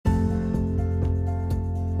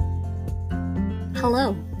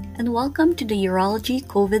Hello, and welcome to the Urology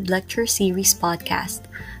COVID Lecture Series podcast,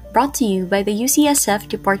 brought to you by the UCSF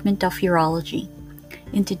Department of Urology.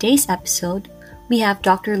 In today's episode, we have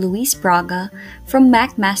Dr. Luis Braga from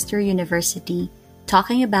McMaster University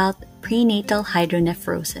talking about prenatal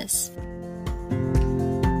hydronephrosis.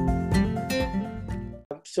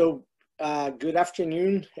 Good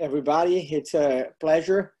afternoon, everybody. It's a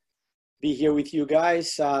pleasure to be here with you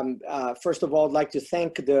guys. First of all, I'd like to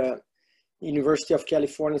thank the University of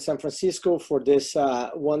California, San Francisco for this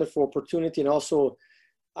wonderful opportunity, and also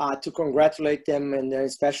to congratulate them, and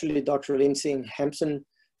especially Dr. Lindsay Hampson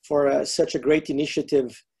for such a great initiative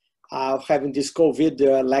of having this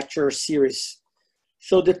COVID lecture series.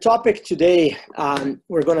 So the topic today,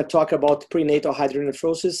 we're going to talk about prenatal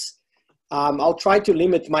hydronephrosis. I'll try to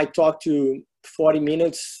limit my talk to 40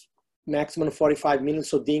 minutes, maximum 45 minutes,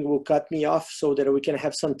 so Ding will cut me off so that we can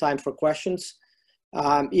have some time for questions.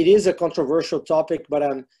 It is a controversial topic, but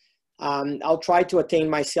I'll try to attain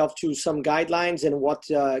myself to some guidelines and what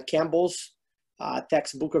Campbell's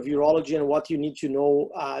textbook of urology and what you need to know,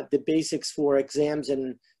 the basics for exams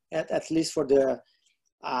and at least for the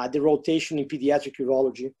rotation in pediatric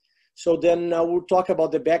urology. So then we'll talk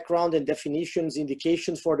about the background and definitions,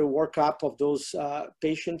 indications for the workup of those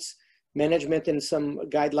patients, management, and some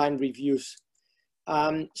guideline reviews.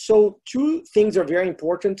 So two things are very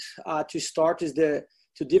important to start is to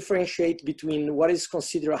differentiate between what is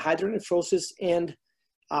considered a hydronephrosis and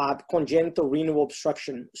congenital renal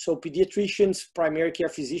obstruction. So pediatricians, primary care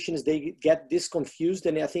physicians, they get this confused,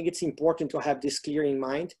 and I think it's important to have this clear in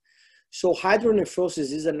mind. So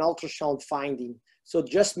hydronephrosis is an ultrasound finding. So it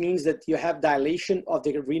just means that you have dilation of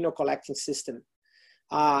the renal collecting system.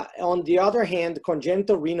 On the other hand,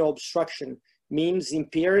 congenital renal obstruction means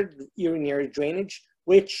impaired urinary drainage,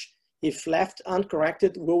 which, if left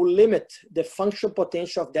uncorrected, will limit the functional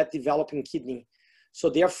potential of that developing kidney. So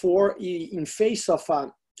therefore, in face of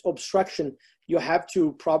obstruction, you have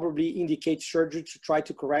to probably indicate surgery to try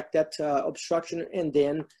to correct that obstruction and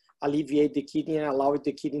then alleviate the kidney and allow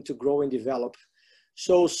the kidney to grow and develop.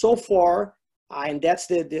 So far, and that's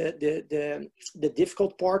the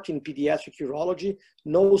difficult part in pediatric urology,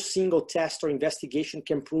 no single test or investigation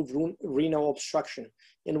can prove renal obstruction.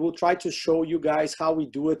 And we'll try to show you guys how we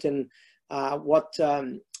do it and what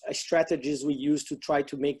strategies we use to try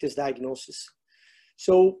to make this diagnosis.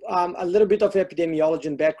 So a little bit of epidemiology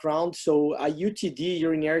and background. So a UTD,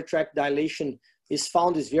 urinary tract dilation, is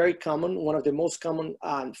very common, one of the most common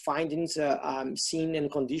findings seen in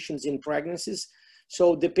conditions in pregnancies.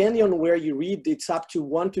 So depending on where you read, it's up to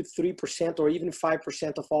 1 to 3% or even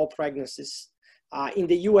 5% of all pregnancies. In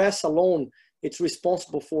the US alone, it's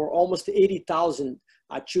responsible for almost 80,000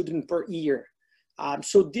 children per year.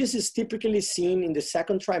 So this is typically seen in the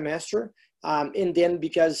second trimester. And then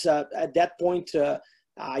because at that point,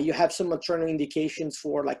 you have some maternal indications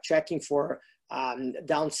for like checking for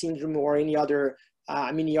Down syndrome or any other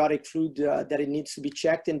amniotic fluid that it needs to be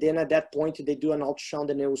checked. And then at that point, they do an ultrasound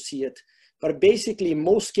and they will see it. But basically,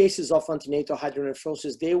 most cases of antenatal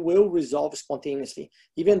hydronephrosis, they will resolve spontaneously,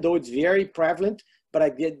 even though it's very prevalent,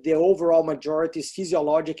 but the overall majority is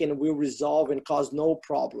physiologic and will resolve and cause no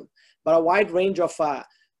problem. But a wide range of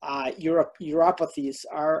uropathies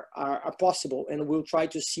are possible, and we'll try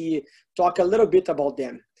to talk a little bit about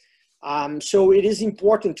them. So it is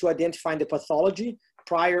important to identify the pathology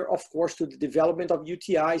prior, of course, to the development of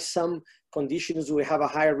UTI. Some conditions will have a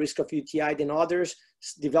higher risk of UTI than others,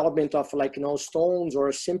 development of stones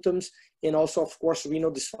or symptoms, and also, of course,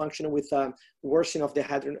 renal dysfunction with worsening of the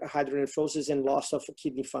hydronephrosis and loss of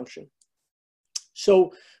kidney function.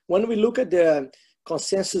 So when we look at the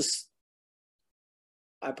consensus,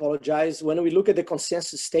 when we look at the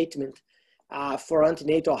consensus statement for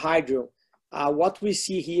antenatal hydro, what we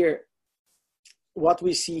see here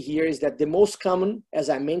is that the most common, as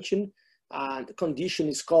I mentioned, condition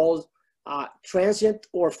is called transient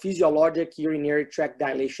or physiologic urinary tract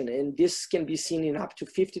dilation. And this can be seen in up to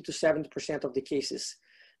 50 to 70% of the cases.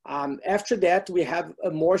 After that, we have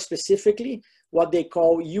more specifically what they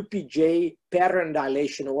call UPJ pattern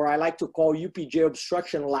dilation, or I like to call UPJ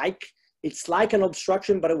obstruction like. It's like an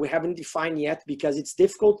obstruction, but we haven't defined yet because it's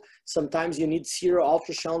difficult. Sometimes you need serial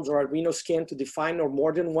ultrasounds or a renal scan to define, or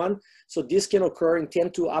more than one. So this can occur in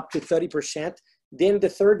 10 to up to 30%. Then the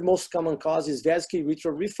third most common cause is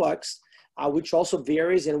vesico-urethral reflux, which also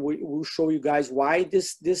varies, and we'll show you guys why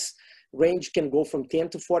this range can go from 10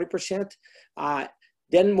 to 40%.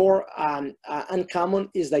 Then more uncommon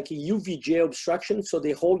is like a UVJ obstruction. So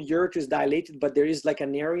the whole ureter is dilated, but there is like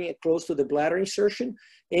an area close to the bladder insertion.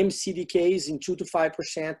 MCDKs in 2 to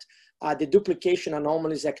 5%. the duplication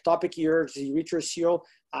anomalies, ectopic urethral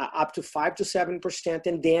up to 5 to 7%,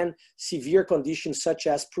 and then severe conditions such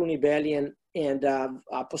as Pruny belly and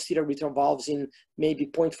posterior urethral valves in maybe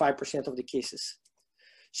 0.5% of the cases.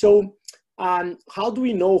 So how do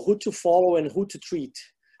we know who to follow and who to treat?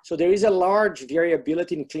 So there is a large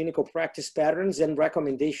variability in clinical practice patterns and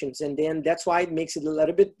recommendations, and then that's why it makes it a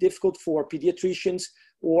little bit difficult for pediatricians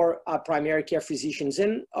or primary care physicians,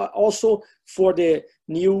 and also for the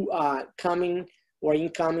new coming or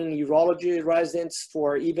incoming urology residents,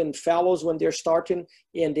 for even fellows when they're starting,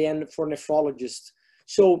 and then for nephrologists.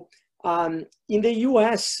 So in the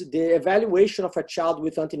US, the evaluation of a child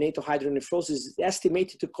with antenatal hydronephrosis is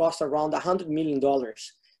estimated to cost around $100 million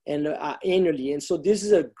and annually. And so this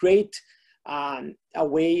is a great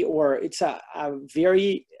way, or it's a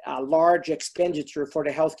very large expenditure for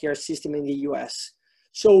the healthcare system in the US.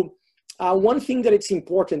 So one thing that it's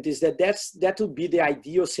important is that would be the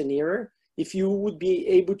ideal scenario, if you would be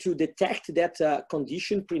able to detect that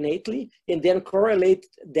condition prenatally and then correlate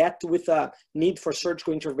that with a need for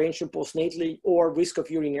surgical intervention postnatally or risk of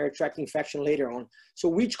urinary tract infection later on. So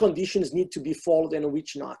which conditions need to be followed and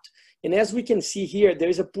which not. And as we can see here, there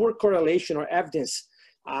is a poor correlation or evidence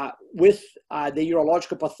with the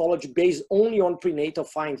urological pathology based only on prenatal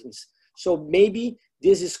findings. So maybe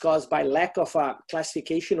this is caused by lack of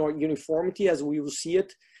classification or uniformity, as we will see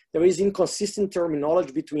it. There is inconsistent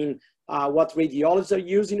terminology between what radiologists are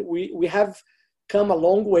using. We have come a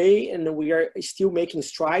long way and we are still making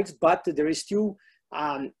strides, but there is still,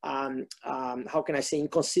 how can I say,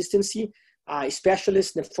 inconsistency.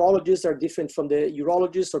 Specialists, nephrologists are different from the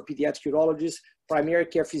urologists or pediatric urologists. Primary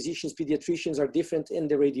care physicians, pediatricians are different than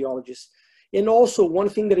the radiologists. And also one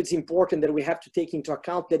thing that is important that we have to take into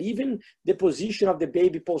account, that even the position of the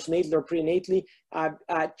baby postnatally or prenatally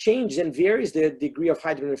changes and varies the degree of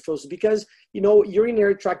hydronephrosis, because, you know,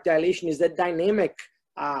 urinary tract dilation is a dynamic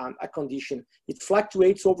condition. It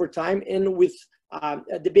fluctuates over time and with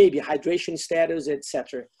the baby, hydration status,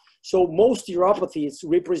 etc. So most uropathies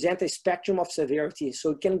represent a spectrum of severity.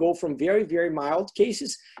 So it can go from very, very mild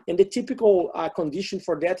cases, and the typical condition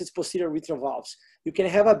for that is posterior urethral valves. You can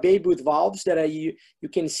have a baby with valves that you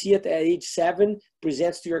can see it at age 7,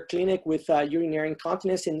 presents to your clinic with urinary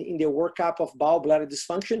incontinence and in the workup of bowel bladder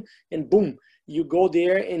dysfunction, and boom, you go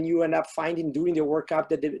there and you end up finding during the workup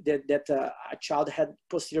that a child had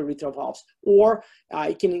posterior urethral valves. Or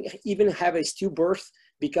it can even have a stillbirth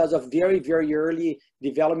because of very, very early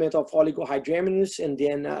development of oligohydramnios and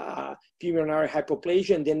then pulmonary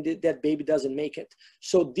hypoplasia, and then that baby doesn't make it.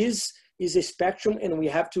 So this is a spectrum, and we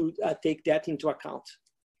have to take that into account.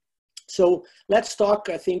 So let's talk.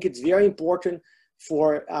 I think it's very important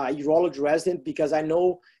for urology resident, because I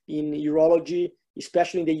know in urology,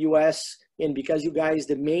 especially in the US, and because you guys,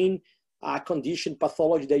 the main condition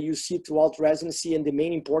pathology that you see throughout residency and the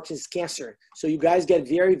main importance is cancer. So you guys get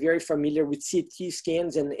very, very familiar with CT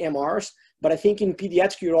scans and MRs, but I think in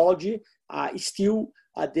pediatric urology, it's still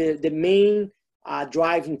the main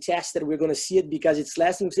driving test that we're going to see it, because it's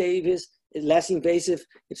less invasive,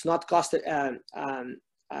 it's not cost,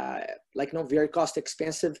 very cost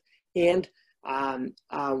expensive, and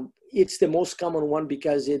it's the most common one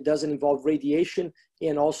because it doesn't involve radiation,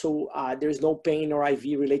 and also there's no pain or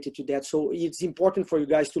IV related to that. So it's important for you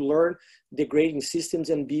guys to learn the grading systems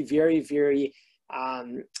and be very, very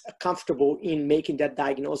comfortable in making that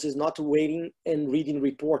diagnosis, not waiting and reading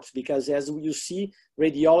reports, because as you see,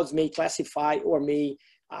 radiologists may classify or may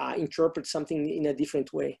interpret something in a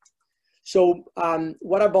different way. So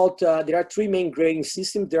what about, there are 3 main grading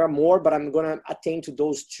systems. There are more, but I'm going to attain to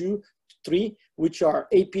those 3, which are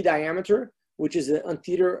AP diameter, which is the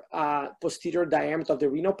anterior posterior diameter of the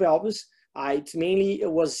renal pelvis.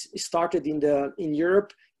 It was started in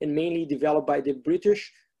Europe and mainly developed by the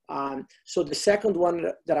British. So the second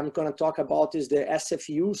one that I'm going to talk about is the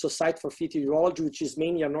SFU, Society for Fetal Urology, which is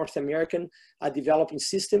mainly a North American developing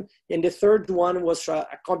system. And the third one was a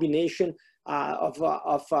combination of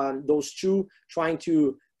those 2, trying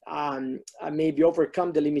to maybe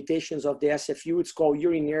overcome the limitations of the SFU. It's called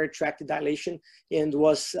urinary tract dilation, and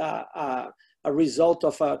was a result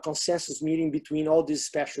of a consensus meeting between all these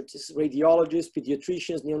specialties: radiologists,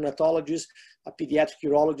 pediatricians, neonatologists, pediatric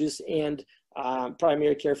urologists, and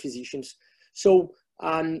primary care physicians. So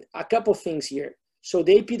a couple of things here. So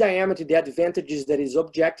the AP diameter, the advantage is that it's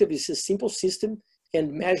objective. It's a simple system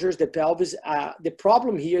and measures the pelvis. The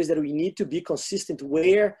problem here is that we need to be consistent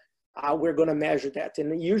where we're going to measure that.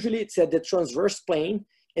 And usually it's at the transverse plane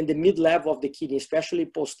and the mid-level of the kidney, especially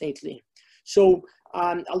postnatally. So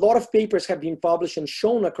a lot of papers have been published and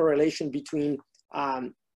shown a correlation between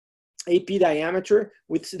AP diameter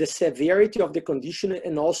with the severity of the condition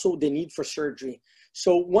and also the need for surgery.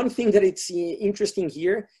 So one thing that it's interesting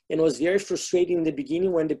here and was very frustrating in the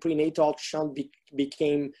beginning when the prenatal ultrasound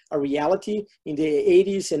became a reality in the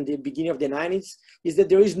 80s and the beginning of the 90s is that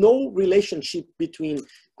there is no relationship between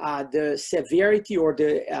the severity or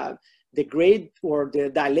the grade or the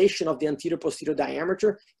dilation of the anterior posterior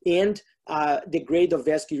diameter and the grade of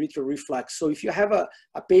vascular reflux. So if you have a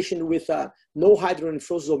patient with no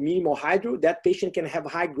hydronephrosis or minimal hydro, that patient can have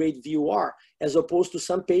high grade VUR, as opposed to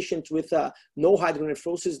some patients with no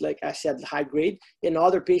hydronephrosis, like I said, high grade, and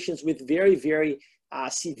other patients with very, very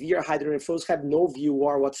severe hydronephrosis have no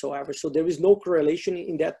VUR whatsoever. So there is no correlation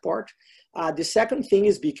in that part. The second thing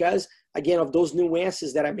is because, again, of those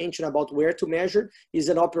nuances that I mentioned about where to measure, is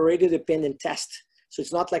an operator-dependent test. So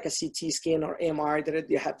it's not like a CT scan or MRI that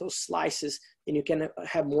you have those slices and you can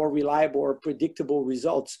have more reliable or predictable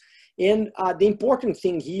results. And the important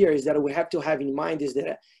thing here is that we have to have in mind is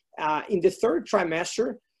that in the third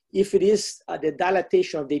trimester, if it is the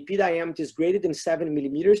dilatation of the AP diameter is greater than 7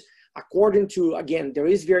 millimeters, according to, again, there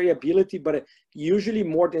is variability, but usually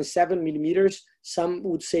more than 7 millimeters, some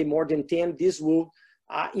would say more than 10, this will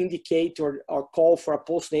indicate or call for a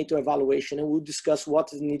postnatal evaluation, and we'll discuss what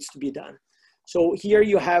needs to be done. So here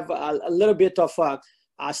you have a little bit of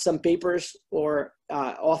some papers or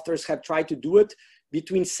authors have tried to do it.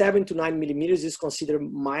 Between 7 to 9 millimeters is considered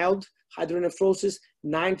mild hydronephrosis,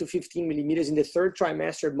 9 to 15 millimeters in the third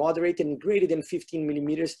trimester, moderate, and greater than 15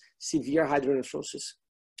 millimeters, severe hydronephrosis.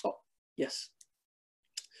 Oh, yes.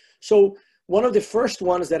 So one of the first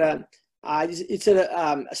ones that it's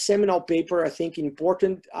a seminal paper, I think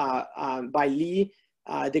important, by Lee,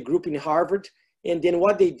 the group in Harvard. And then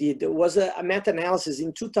what they did was a meta-analysis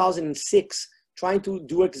in 2006, trying to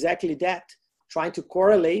do exactly that, trying to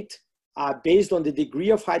correlate based on the degree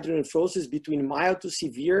of hydronephrosis between mild to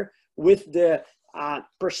severe with the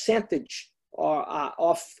percentage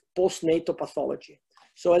of postnatal pathology.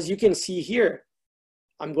 So as you can see here,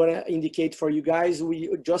 I'm going to indicate for you guys, we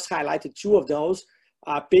just highlighted two of those,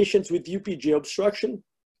 patients with UPJ obstruction.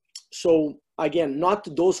 So again, not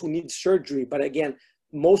those who need surgery, but again,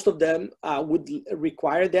 most of them would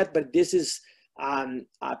require that, but this is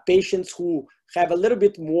patients who have a little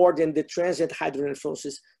bit more than the transient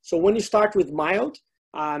hydronephrosis. So when you start with mild,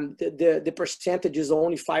 the percentage is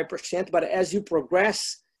only 5%, but as you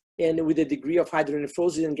progress and with the degree of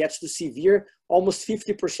hydronephrosis and gets to severe, almost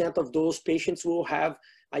 50% of those patients will have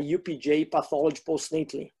a UPJ pathology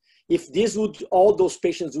postnatally. If this would, all those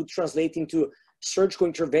patients would translate into surgical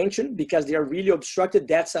intervention because they are really obstructed,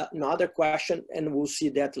 that's another question, and we'll see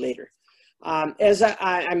that later. As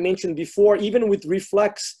I mentioned before, even with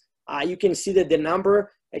reflux, you can see that the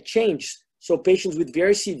number changed. So patients with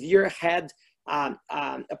very severe had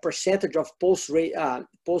a percentage of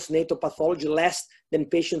postnatal pathology less than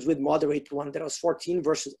patients with moderate one. That was 14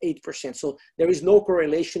 versus 8%. So there is no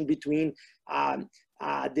correlation between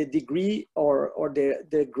the degree or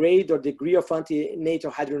the grade or degree of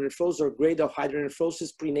antenatal hydronephrosis or grade of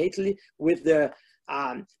hydronephrosis prenatally with the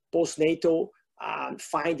postnatal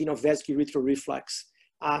finding of vesicular reflux.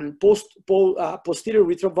 Posterior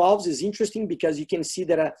urethral valves is interesting because you can see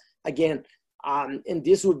that, again, and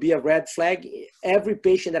this would be a red flag, every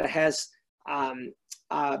patient that has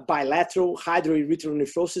bilateral hydrourethral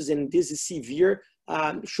nephrosis, and this is severe,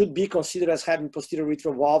 should be considered as having posterior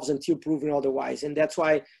urethral valves until proven otherwise. And that's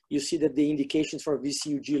why you see that the indications for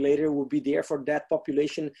VCUG later will be there for that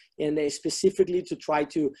population, and specifically to try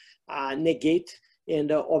to negate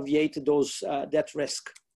and obviate those that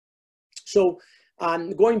risk. So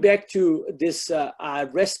going back to this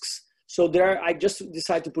risks, so there I just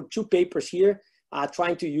decided to put two papers here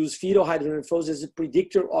trying to use fetal hydronephrosis as a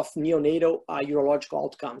predictor of neonatal urological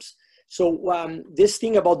outcomes. So this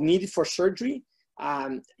thing about need for surgery,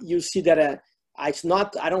 you see that it's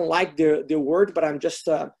not, I don't like the word, but I'm just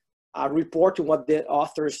reporting what the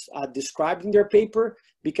authors described in their paper,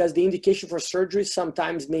 because the indication for surgery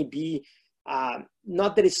sometimes may be,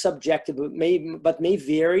 not that it's subjective, but may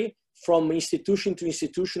vary from institution to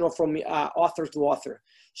institution or from author to author.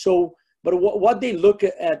 So, but what they look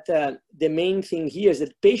at, the main thing here is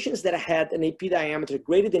that patients that had an AP diameter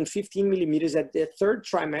greater than 15 millimeters at the third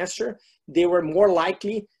trimester, they were more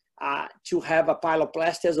likely to have a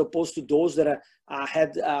pyeloplasty as opposed to those that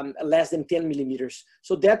had less than 10 millimeters.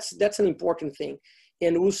 So that's an important thing.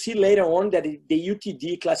 And we'll see later on that the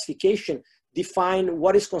UTD classification define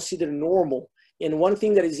what is considered normal. And one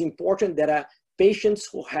thing that is important, that patients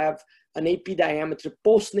who have an AP diameter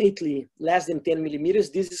postnatally less than 10 millimeters,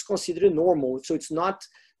 this is considered normal. So it's not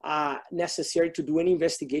necessary to do any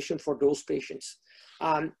investigation for those patients.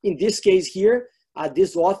 In this case here,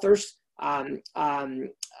 these authors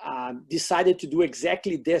decided to do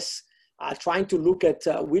exactly this, trying to look at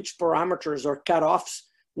which parameters or cutoffs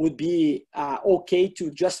would be okay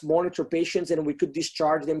to just monitor patients, and we could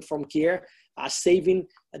discharge them from care, saving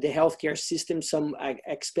the healthcare system some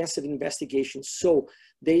expensive investigations. So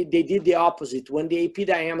they did the opposite. When the AP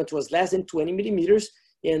diameter was less than 20 millimeters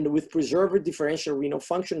and with preserved differential renal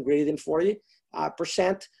function greater than 40%,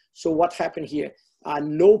 so what happened here?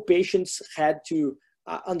 No patients had to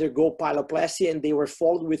undergo pyeloplasty, and they were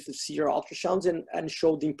followed with serial ultrasounds and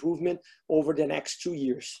showed improvement over the next 2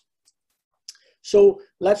 years. So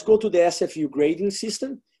let's go to the SFU grading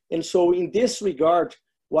system. And so in this regard,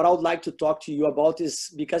 what I would like to talk to you about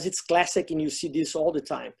is, because it's classic and you see this all the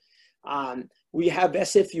time, we have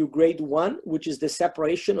SFU grade 1, which is the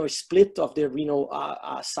separation or split of the renal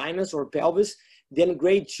sinus or pelvis. Then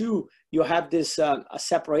grade 2, you have this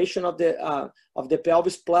separation of the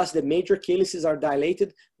pelvis plus the major calyces are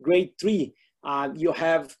dilated. Grade 3, you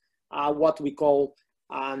have what we call,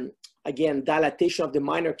 again, dilatation of the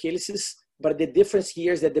minor calyces, but the difference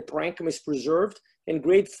here is that the parenchyma is preserved. And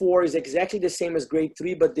grade 4 is exactly the same as grade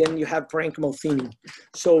 3, but then you have parenchymal thinning.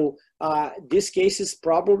 So these cases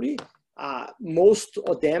probably, most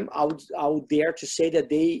of them, I would dare to say that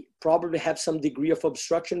they probably have some degree of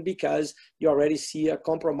obstruction, because you already see a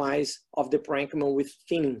compromise of the parenchyma with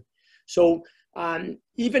thinning. So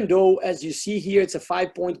even though, as you see here, it's a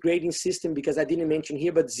 5-point grading system, because I didn't mention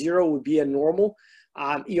here, but 0 would be a normal.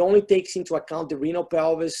 It only takes into account the renal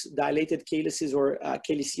pelvis, dilated calyces or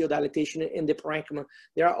calyceal dilatation in the parenchyma.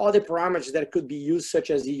 There are other parameters that could be used, such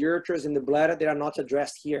as the ureters and the bladder, that are not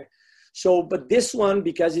addressed here. So, but this one,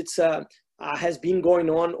 because it's has been going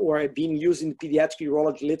on or being used in pediatric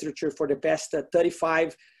urology literature for the past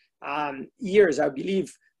 35 years, I believe,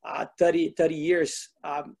 30 years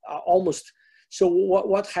almost. So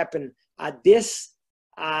what happened? This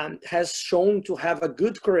has shown to have a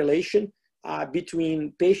good correlation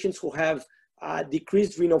between patients who have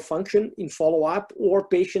decreased renal function in follow-up, or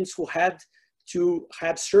patients who had to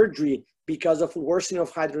have surgery because of worsening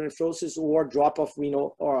of hydronephrosis or drop of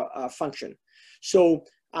renal or function. So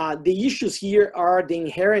the issues here are the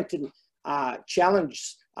inherent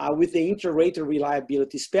challenges with the inter-rater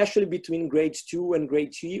reliability, especially between grades 2 and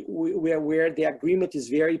grade 3, where the agreement is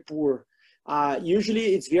very poor.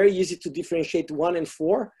 Usually it's very easy to differentiate 1 and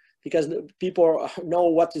 4, because people know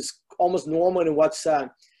what is almost normal and what's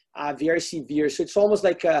very severe. So it's almost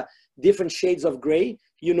like different shades of gray.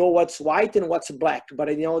 You know what's white and what's black, but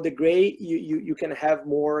you know the gray, you can have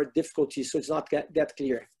more difficulty, so it's not that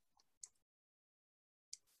clear.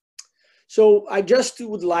 So I just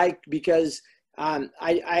would like, because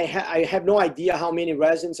I have no idea how many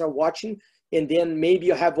residents are watching, and then maybe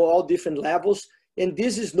you have all different levels, and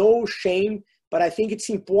this is no shame, but I think it's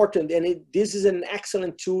important, and this is an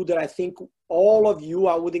excellent tool that I think all of you,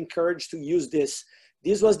 I would encourage to use this.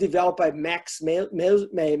 This was developed by Max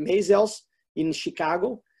Mazels in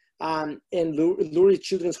Chicago, and Lurie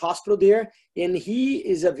Children's Hospital there, and he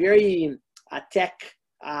is a very tech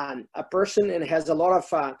a person, and has a lot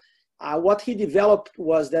of, what he developed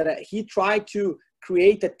was that he tried to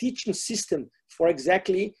create a teaching system for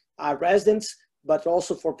exactly residents, but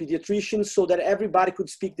also for pediatricians, so that everybody could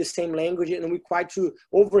speak the same language, and we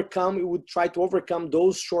would try to overcome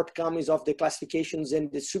those shortcomings of the classifications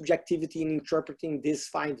and the subjectivity in interpreting these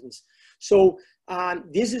findings. So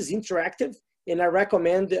this is interactive, and I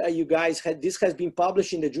recommend you guys, this has been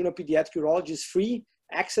published in the Journal of Pediatric Urology, it's free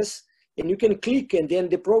access, and you can click, and then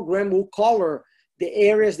the program will color the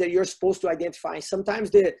areas that you're supposed to identify. Sometimes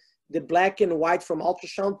the black and white from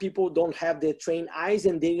ultrasound, people don't have the trained eyes,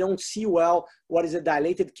 and they don't see well what is a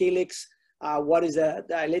dilated calyx, what is a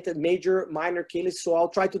dilated major, minor calyx. So I'll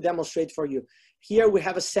try to demonstrate for you. Here we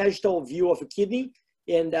have a sagittal view of a kidney,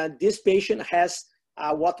 and this patient has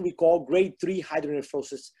what we call grade 3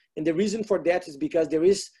 hydronephrosis. And the reason for that is because there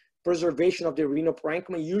is preservation of the renal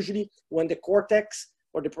parenchyma. Usually when the cortex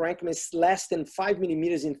or the parenchyma is less than 5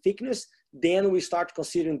 millimeters in thickness, then we start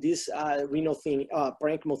considering this renal thinning,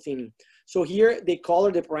 parenchymal thinning. So here they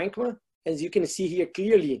color the parenchyma, as you can see here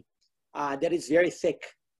clearly, that is very thick.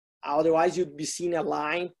 Otherwise you'd be seeing a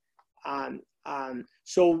line.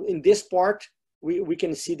 So in this part, we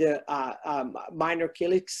can see the minor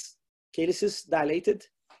calyces dilated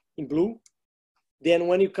in blue. Then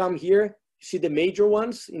when you come here, you see the major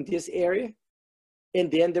ones in this area,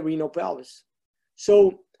 and then the renal pelvis.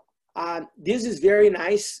 So this is very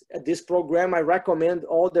nice, this program. I recommend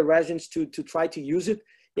all the residents to try to use it.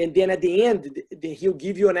 And then at the end, he'll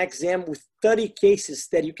give you an exam with 30 cases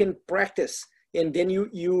that you can practice. And then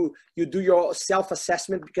you do your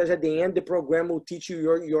self-assessment, because at the end, the program will teach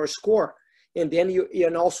you your score. and then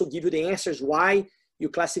and also give you the answers why you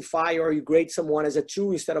classify or you grade someone as a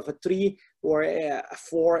 2 instead of a 3 or a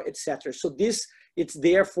 4, etc. So this, it's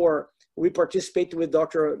there for, we participate with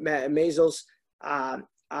Dr. Meisels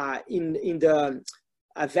in the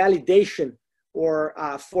validation or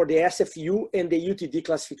for the SFU and the UTD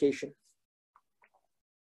classification.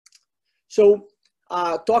 So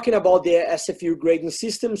talking about the SFU grading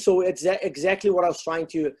system, so it's exactly what I was trying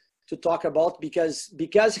to talk about, because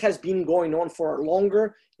it has been going on for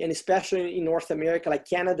longer, and especially in North America, like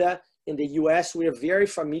Canada and the US, we are very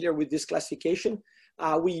familiar with this classification.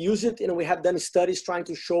 We use it, and we have done studies trying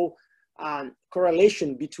to show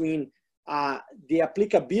correlation between the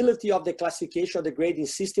applicability of the classification of the grading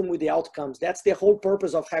system with the outcomes. That's the whole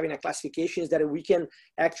purpose of having a classification, is that we can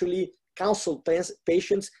actually counsel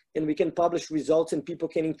patients and we can publish results and people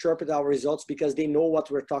can interpret our results because they know what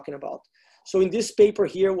we're talking about. So in this paper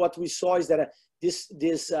here, what we saw is that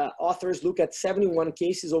these authors look at 71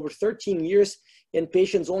 cases over 13 years, and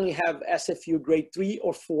patients only have SFU grade 3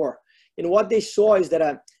 or 4. And what they saw is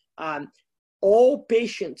that all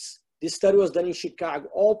patients, this study was done in Chicago,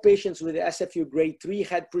 all patients with SFU grade 3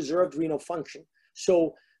 had preserved renal function.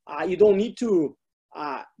 So you don't need to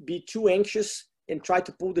be too anxious and try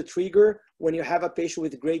to pull the trigger when you have a patient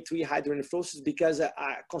with grade 3 hydronephrosis, because a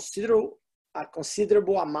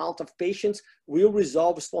considerable amount of patients will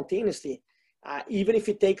resolve spontaneously, even if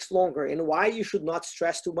it takes longer. And why you should not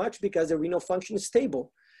stress too much, because the renal function is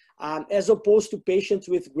stable. As opposed to patients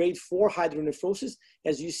with grade 4 hydronephrosis,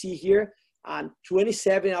 as you see here,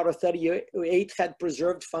 27 out of 38 had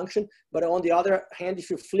preserved function, but on the other hand, if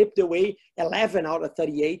you flip the way, 11 out of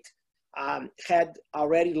 38 had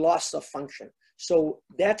already loss of function. So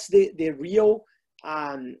that's the real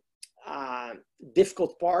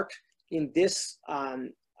difficult part in this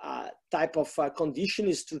type of condition,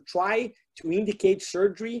 is to try to indicate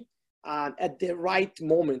surgery at the right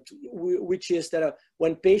moment, which is that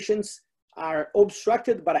when patients are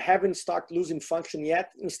obstructed but haven't started losing function yet,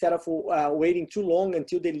 instead of waiting too long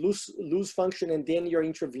until they lose function and then you're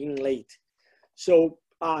intervening late. So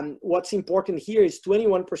what's important here is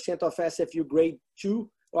 21% of SFU grade 2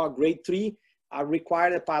 or grade 3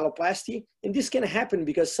 require a pyeloplasty. And this can happen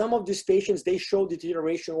because some of these patients, they show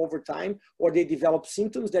deterioration over time, or they develop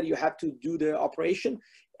symptoms that you have to do the operation,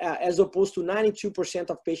 as opposed to 92%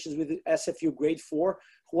 of patients with SFU grade 4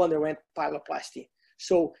 who underwent pyeloplasty.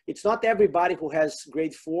 So it's not everybody who has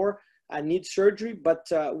grade 4 needs surgery, but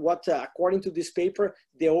according to this paper,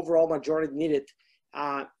 the overall majority need it.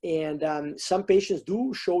 Some patients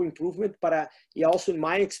do show improvement, but also in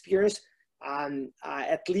my experience,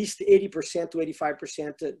 at least 80% to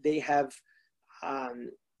 85%, they have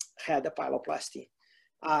had a pyeloplasty.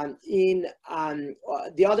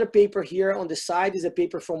 The other paper here on the side is a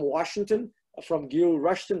paper from Washington, from Gil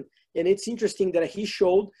Rushton. And it's interesting that he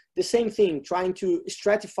showed the same thing, trying to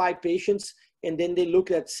stratify patients. And then they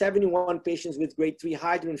looked at 71 patients with grade 3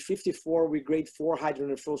 hydro and 54 with grade 4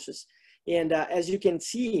 hydronephrosis. And as you can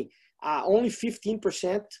see, only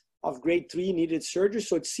 15% of grade 3 needed surgery.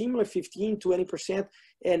 So it's similar, 15, 20.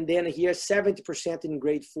 And then here, 70% in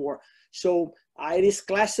grade 4. So it is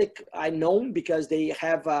classic, I know, because they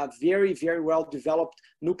have a very, very well developed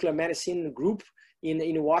nuclear medicine group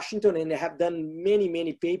in Washington, and they have done many,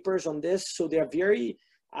 many papers on this. So they're very,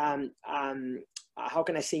 how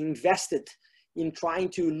can I say, invested in trying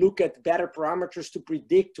to look at better parameters to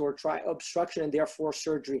predict or try obstruction and therefore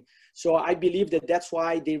surgery. So I believe that that's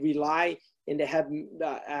why they rely and they have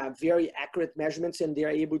very accurate measurements, and they're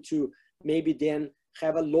able to maybe then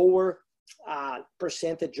have a lower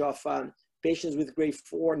percentage of patients with grade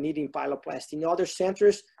 4 needing pyeloplasty. In other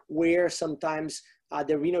centers where sometimes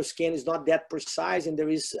the renal scan is not that precise and there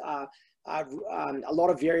is a lot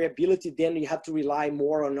of variability, then you have to rely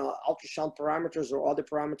more on ultrasound parameters or other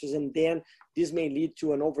parameters, and then this may lead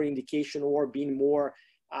to an overindication or being more,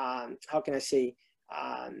 how can I say,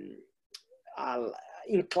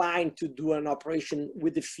 inclined to do an operation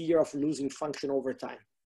with the fear of losing function over time.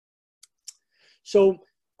 So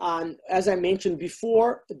as I mentioned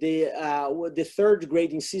before, the third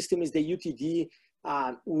grading system is the UTD,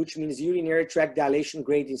 which means urinary tract dilation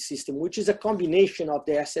grading system, which is a combination of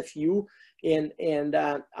the SFU and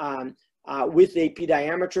with the AP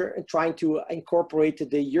diameter, and trying to incorporate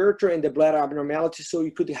the ureter and the bladder abnormality, so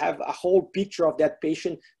you could have a whole picture of that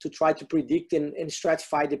patient to try to predict and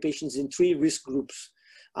stratify the patients in 3 risk groups.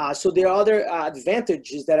 So the other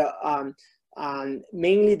advantage is that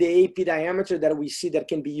mainly the AP diameter that we see that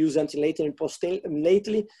can be used antenatal and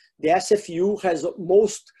postnatally, the SFU has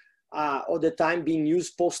most of the time being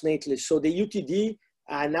used postnatally. So the UTD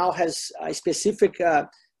now has a specific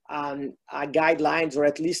guidelines, or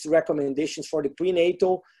at least recommendations for the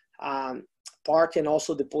prenatal part and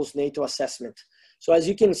also the postnatal assessment. So as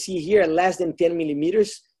you can see here, less than 10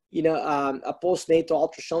 millimeters, a postnatal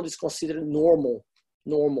ultrasound is considered normal.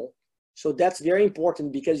 So that's very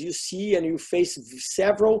important, because you see and you face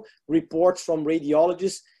several reports from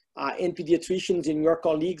radiologists and pediatricians and your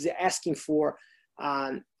colleagues asking for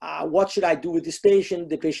what should I do with this patient?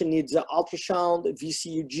 The patient needs an ultrasound,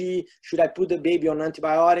 VCUG. Should I put the baby on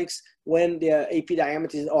antibiotics when the AP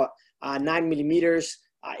diameter is 9 millimeters,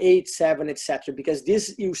 8, 7, etc. Because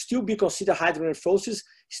this will still be considered hydronephrosis,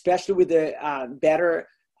 especially with the better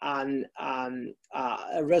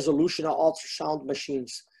resolution of ultrasound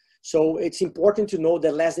machines. So it's important to know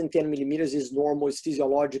that less than 10 millimeters is normal, it's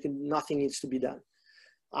physiologic, and nothing needs to be done.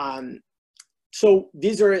 So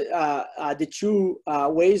these are the two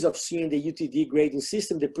ways of seeing the UTD grading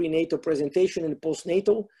system: the prenatal presentation and the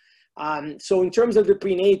postnatal. So in terms of the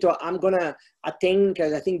prenatal, I'm gonna attend,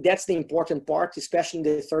 because I think that's the important part, especially in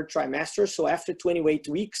the third trimester. So after 28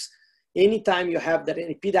 weeks, anytime you have that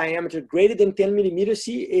AP diameter greater than 10 millimeters,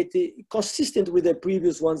 see, it's consistent with the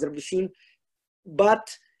previous ones that we've seen, but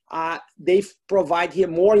they provide here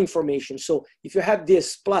more information. So if you have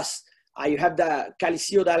this, plus you have the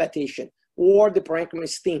calyceal dilatation, or the parenchyma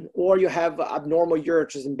is thin, or you have abnormal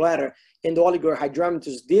ureters and bladder and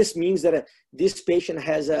oligohydramnios, this means that this patient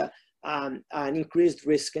has an increased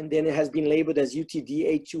risk, and then it has been labeled as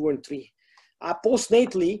UTD A2 and 3.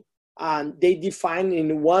 Postnatally, they define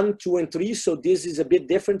in 1, 2, and 3, so this is a bit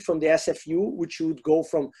different from the SFU, which would go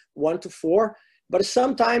from 1 to 4. But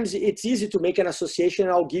sometimes it's easy to make an association.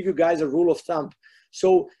 I'll give you guys a rule of thumb.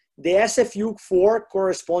 So the SFU 4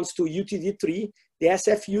 corresponds to UTD 3. The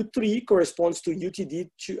SFU 3 corresponds to UTD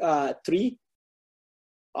 3.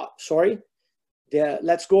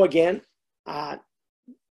 Let's go again.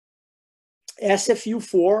 SFU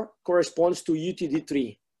 4 corresponds to UTD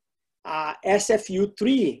 3. SFU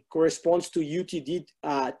 3 corresponds to UTD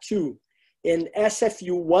 2. And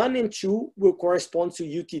SFU 1 and 2 will correspond to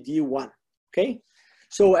UTD 1. Okay,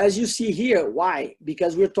 so as you see here, why?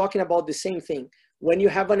 Because we're talking about the same thing. When you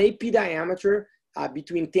have an AP diameter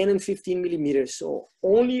between 10 and 15 millimeters, so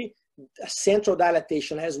only central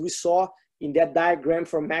dilatation, as we saw in that diagram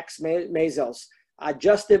from Max Mazels,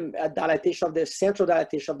 just the dilatation of the central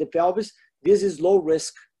dilatation of the pelvis, this is low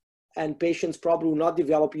risk, and patients probably will not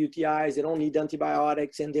develop UTIs, they don't need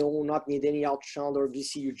antibiotics, and they will not need any ultrasound or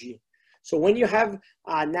VCUG. So when you have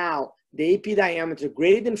now the AP diameter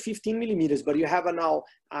greater than 15 millimeters, but you have now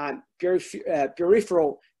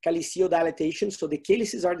peripheral calyceal dilatation, so the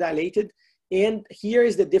calyces are dilated, and here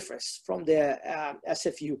is the difference from the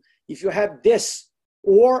SFU. If you have this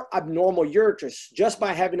or abnormal ureters, just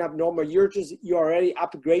by having abnormal ureters, you already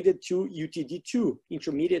upgraded to UTD2,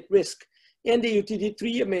 intermediate risk. And the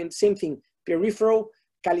UTD3, I mean, same thing, peripheral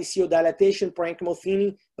calyceal dilatation, parenchymal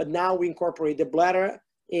thinning, but now we incorporate the bladder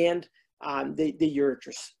and the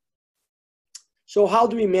ureters. So how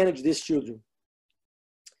do we manage these children?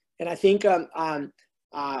 And I think the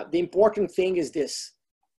important thing is this.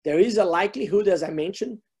 There is a likelihood, as I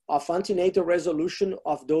mentioned, of antenatal resolution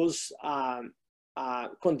of those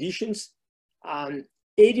conditions.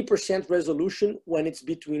 80% resolution when it's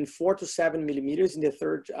between 4 to 7 millimeters in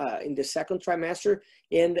the second trimester,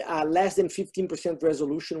 and less than 15%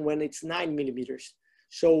 resolution when it's 9 millimeters.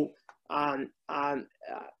 So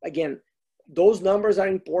again, those numbers are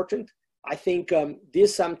important. I think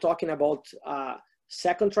this I'm talking about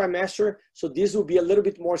second trimester. So this will be a little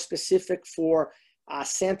bit more specific for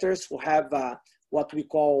centers who have what we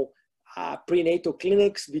call prenatal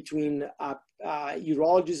clinics between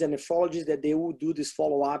urologists and nephrologists, that they will do this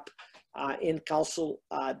follow-up and counsel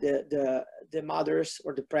the mothers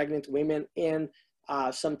or the pregnant women, and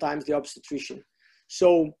sometimes the obstetrician.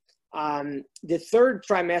 So the third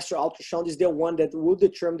trimester ultrasound is the one that will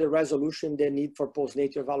determine the resolution, the need for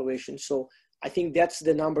postnatal evaluation. So I think that's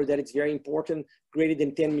the number that it's very important, greater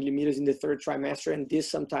than 10 millimeters in the third trimester, and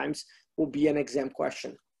this sometimes will be an exam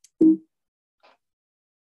question.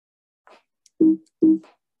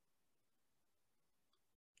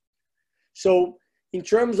 So in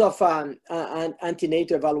terms of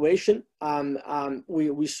antenatal evaluation,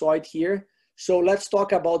 we saw it here. So let's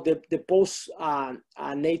talk about the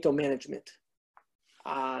post-natal management.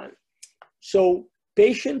 So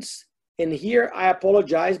patients, and here I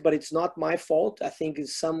apologize, but it's not my fault. I think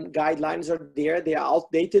some guidelines are there, they are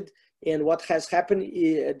outdated. And what has happened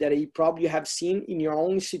is that you probably have seen in your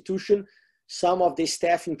own institution, some of the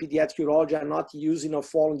staff in pediatric urology are not using or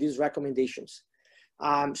following these recommendations.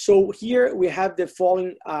 So here we have the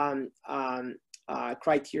following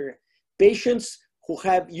criteria. Patients who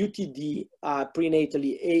have UTD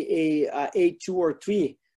prenatally, A2 or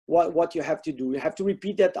 3, what you have to do. You have to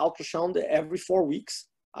repeat that ultrasound every 4 weeks.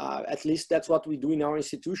 At least that's what we do in our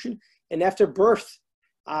institution. And after birth,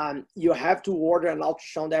 you have to order an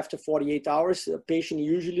ultrasound after 48 hours. The patient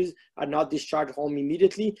usually are not discharged home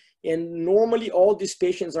immediately. And normally all these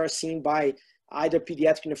patients are seen by either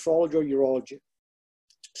pediatric nephrology or urology.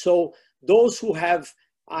 So those who have,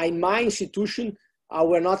 in my institution,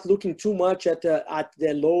 we're not looking too much at the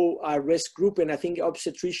low risk group. And I think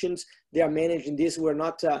obstetricians, they are managing this. We're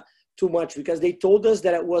not too much, because they told us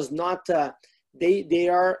that it was not, they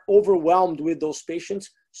are overwhelmed with those patients.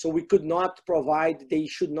 So we could not provide, they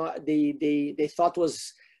thought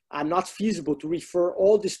was not feasible to refer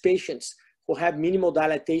all these patients who have minimal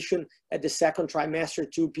dilatation at the second trimester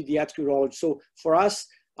to pediatric urology. So for us,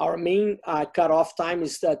 our main cutoff time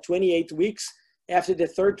is 28 weeks. After the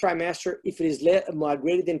third trimester, if it is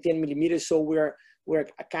greater than 10 millimeters, so we're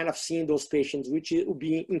kind of seeing those patients, which will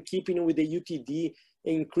be in keeping with the UTD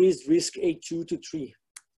increased risk A2 to 3.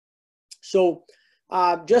 So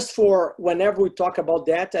just for whenever we talk about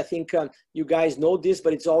that, I think you guys know this,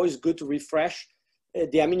 but it's always good to refresh.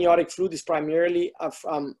 The amniotic fluid is primarily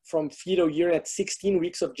from fetal urine at 16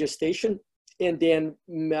 weeks of gestation, and then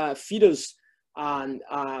fetus, male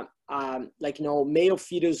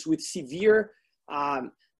fetus with severe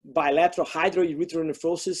bilateral hydrourethral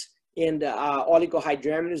nephrosis and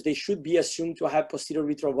oligohydramnios, they should be assumed to have posterior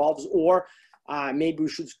urethral valves, or maybe we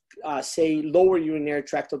should say lower urinary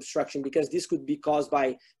tract obstruction, because this could be caused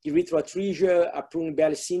by erythroatresia, a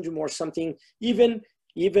Pruny-Belly syndrome, or something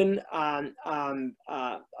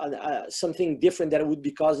something different that would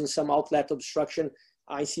be causing some outlet obstruction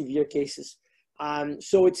in severe cases.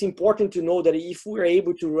 So it's important to know that if we're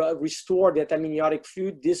able to restore that amniotic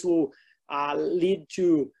fluid, this will lead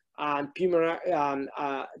to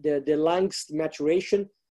the lungs maturation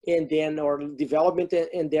and then or development,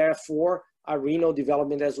 and therefore a renal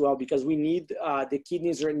development as well, because we need the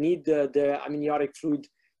kidneys need the amniotic fluid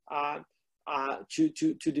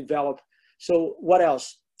to develop. So what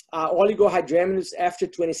else? Oligohydramnios after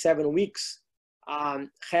 27 weeks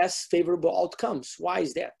has favorable outcomes. Why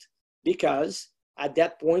is that? Because at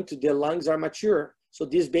that point the lungs are mature. So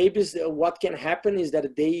these babies, what can happen is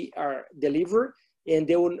that they are delivered and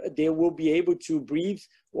they will be able to breathe,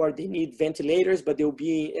 or they need ventilators, but they'll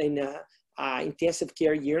be in an intensive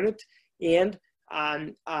care unit, and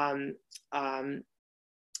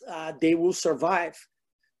they will survive.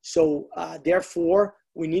 So therefore,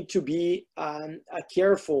 we need to be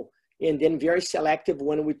careful and then very selective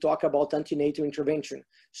when we talk about antenatal intervention.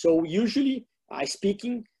 So usually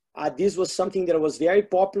speaking, this was something that was very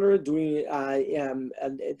popular during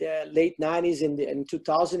the late 90s and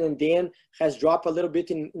 2000, and then has dropped a little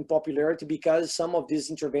bit in popularity, because some of these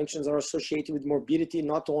interventions are associated with morbidity,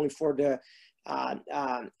 not only for the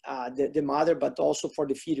mother, but also for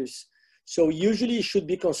the fetus. So usually it should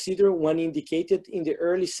be considered when indicated in the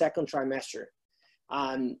early second trimester.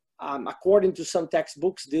 According to some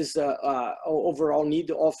textbooks, this overall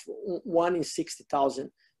need of 1 in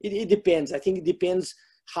 60,000. It depends. I think it depends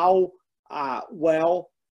how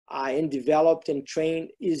well and developed and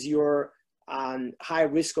trained is your high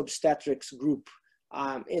risk obstetrics group.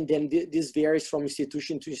 And then this varies from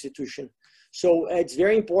institution to institution. So it's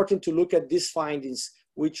very important to look at these findings,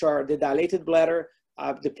 which are the dilated bladder,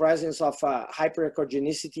 the presence of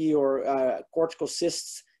hyperechogenicity or cortical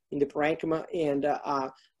cysts in the parenchyma, and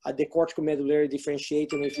the corticomedullary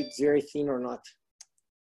differentiator, if it's very thin or not.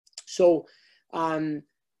 So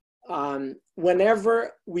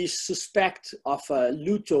whenever we suspect of a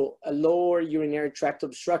LUTO, a lower urinary tract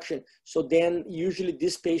obstruction, so then usually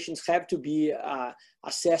these patients have to be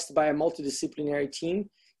assessed by a multidisciplinary team,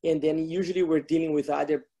 and then usually we're dealing with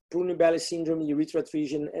either Pruny-Belly syndrome,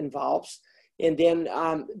 erythroatresia, and valves. And then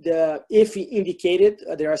if indicated,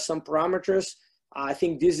 there are some parameters. I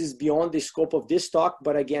think this is beyond the scope of this talk,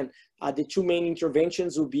 but again, the two main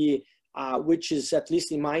interventions will be, which is at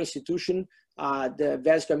least in my institution, the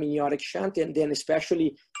vesicoamniotic shunt, and then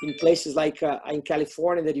especially in places like in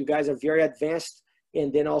California that you guys are very advanced,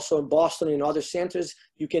 and then also in Boston and other centers,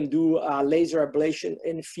 you can do laser ablation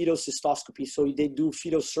and fetal cystoscopy. So they do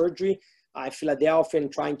fetal surgery in Philadelphia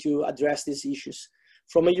and trying to address these issues.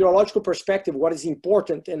 From a urological perspective, what is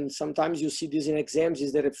important, and sometimes you see this in exams,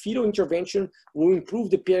 is that a fetal intervention will improve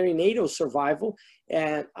the perinatal survival,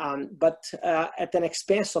 and, but at an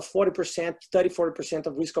expense of 40%, 30–40%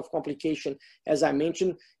 of risk of complication, as I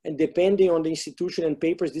mentioned, and depending on the institution and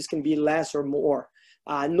papers, this can be less or more.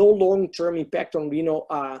 No long-term impact on renal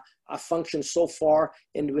function so far,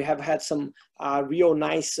 and we have had some real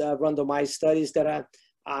nice randomized studies that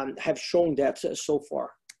have shown that so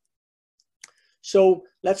far. So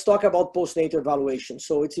let's talk about postnatal evaluation.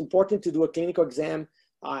 So it's important to do a clinical exam.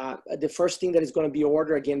 The first thing that is going to be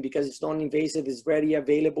ordered, again, because it's non-invasive, is ready,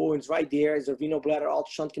 available, it's right there. It's a renal bladder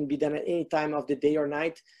ultrasound, can be done at any time of the day or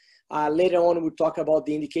night. Later on, we'll talk about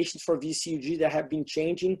the indications for VCUG that have been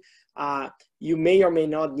changing. You may or may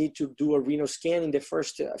not need to do a renal scan in the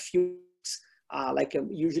first few weeks,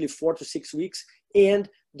 usually 4 to 6 weeks. And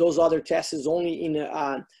those other tests is only in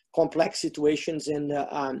complex situations, and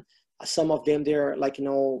some of them, they're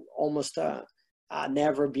almost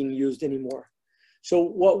never being used anymore. So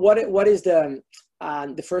what is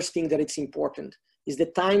the first thing that it's important is the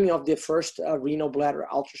timing of the first renal bladder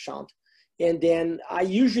ultrasound. And then I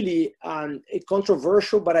usually, it's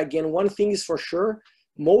controversial, but again, one thing is for sure,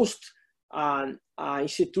 most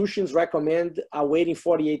institutions recommend waiting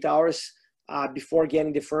 48 hours before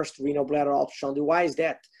getting the first renal bladder ultrasound. Why is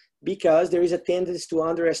that? Because there is a tendency to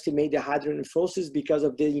underestimate the hydronephrosis because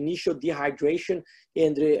of the initial dehydration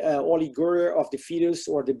and the oliguria of the fetus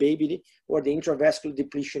or the baby, or the intravascular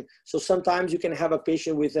depletion. So sometimes you can have a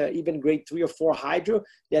patient with even grade 3 or 4 hydro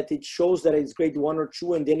that it shows that it's grade 1 or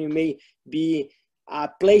 2, and then you may be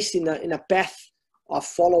placed in a path of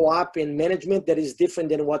follow-up and management that is different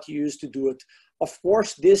than what you used to do it. Of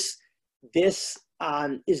course, this is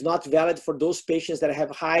not valid for those patients that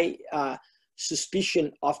have high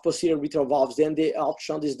suspicion of posterior urethral valves. Then the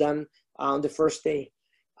ultrasound is done on the first day.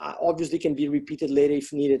 Obviously can be repeated later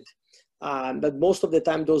if needed. But most of the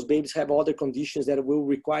time, those babies have other conditions that will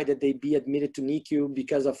require that they be admitted to NICU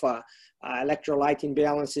because of electrolyte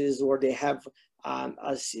imbalances, or they have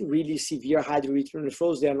a really severe hydrourethral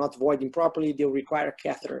nephrosis. They are not voiding properly. They'll require a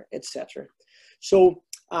catheter, etc. So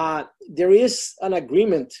there is an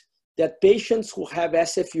agreement that patients who have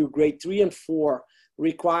SFU grade 3 and 4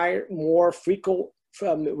 require more frequent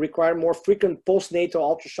postnatal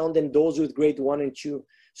ultrasound than those with grade 1 and 2.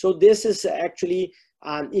 So this is actually,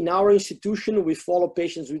 in our institution, we follow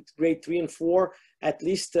patients with grade 3 and 4 at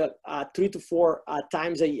least 3 to 4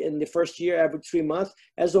 times in the first year, every 3 months,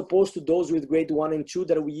 as opposed to those with grade 1 and 2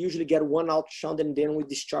 that we usually get one ultrasound and then we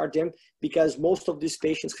discharge them, because most of these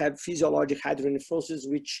patients have physiologic hydronephrosis,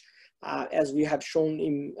 which, as we have shown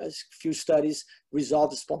in a few studies,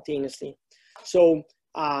 resolves spontaneously. So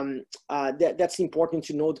that's important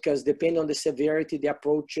to note, because depending on the severity, the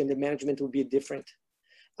approach and the management will be different.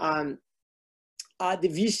 The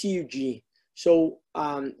VCUG. So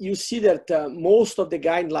you see that most of the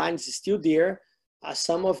guidelines is still there.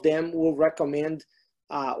 Some of them will recommend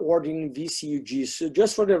ordering VCUG. So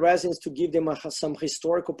just for the residents, to give them some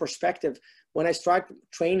historical perspective, when I started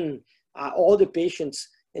training, all the patients,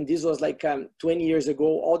 and this was like 20 years ago,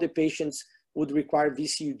 all the patients would require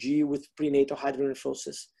VCUG with prenatal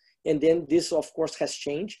hydronephrosis. And then this, of course, has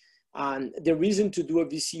changed. The reason to do a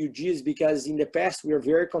VCUG is because in the past, we were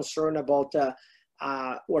very concerned about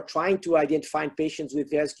or trying to identify patients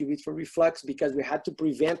with vascular urethral reflux, because we had to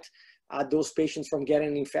prevent those patients from getting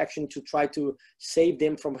an infection, to try to save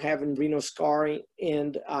them from having renal scarring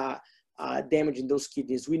and damaging those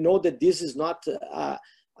kidneys. We know that this is not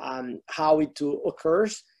how it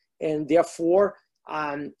occurs, and therefore,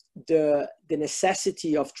 the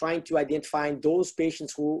necessity of trying to identify those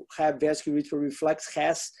patients who have vascular urethral reflux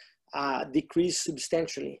has decreased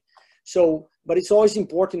substantially. So, but it's always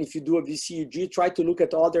important, if you do a VCUG, try to look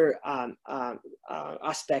at other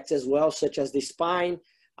aspects as well, such as the spine,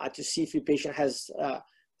 to see if the patient has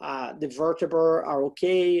the vertebrae are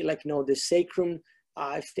okay, like, the sacrum,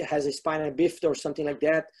 if it has a spinal bifida or something like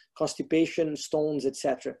that, constipation, stones,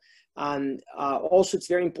 etc. And also, it's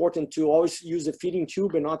very important to always use a feeding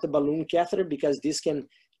tube and not a balloon catheter, because this can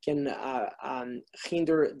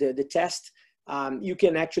hinder the test. You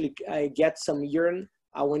can actually get some urine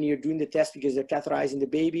when you're doing the test, because they're catheterizing the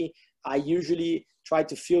baby. I usually try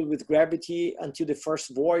to fill with gravity until the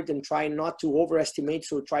first void, and try not to overestimate.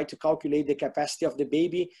 So try to calculate the capacity of the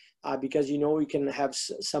baby, because you can have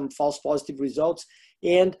some false positive results.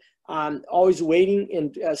 And always waiting,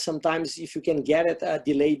 and sometimes if you can get it, a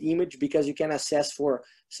delayed image, because you can assess for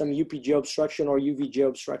some UPG obstruction or UVG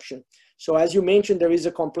obstruction. So as you mentioned, there is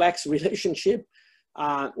a complex relationship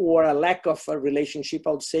or a lack of a relationship,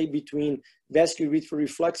 I would say, between vascular urethral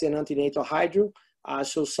reflux and antenatal hydro.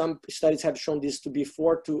 So some studies have shown this to be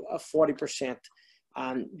 4 to 40%.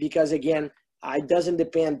 Because again, it doesn't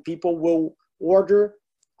depend. People will order,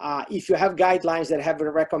 if you have guidelines that have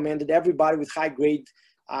recommended everybody with high grade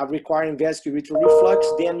requiring vascular urethral reflux,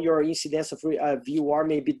 then your incidence of VUR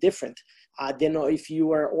may be different than if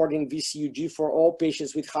you are ordering VCUG for all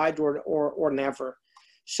patients with hydro or never.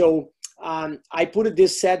 So I put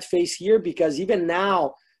this sad face here, because even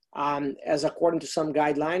now, as according to some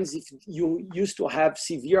guidelines, if you used to have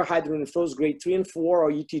severe hydronephrosis grade 3 and 4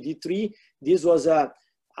 or UTD 3, this was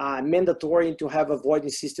mandatory to have avoiding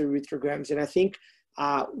cystourethropograms. And I think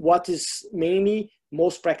what is mainly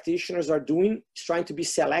most practitioners are doing is trying to be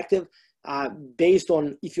selective based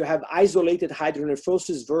on if you have isolated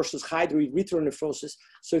hydronephrosis versus hydroerythronephrosis.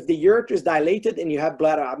 So if the ureter is dilated and you have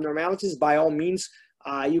bladder abnormalities, by all means,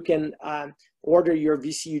 you can order your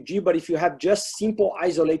VCUG. But if you have just simple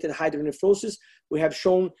isolated hydronephrosis, we have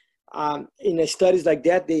shown in studies like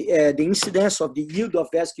that, the incidence of the yield of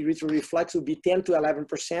vascular urethral reflux will be 10 to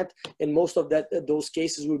 11%, and most of those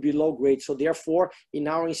cases will be low grade. So therefore, in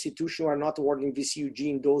our institution, we are not ordering VCUG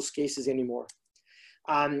in those cases anymore.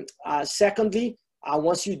 Secondly,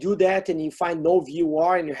 once you do that and you find no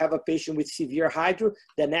VUR and you have a patient with severe hydro,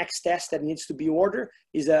 the next test that needs to be ordered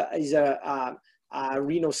is a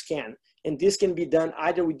renal scan. And this can be done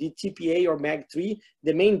either with the TPA or MAG3.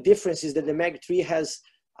 The main difference is that the MAG3 has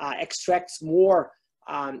extracts more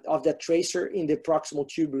of the tracer in the proximal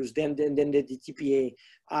tubules than the TPA.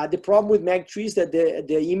 The problem with MAG3 is that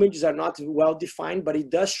the images are not well defined, but it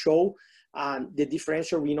does show the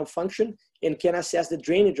differential renal function and can assess the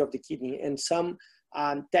drainage of the kidney. And some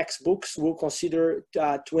textbooks will consider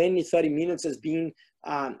 20-30 minutes as being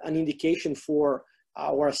an indication for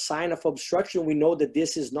or a sign of obstruction. We know that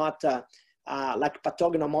this is not like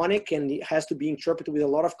pathognomonic, and it has to be interpreted with a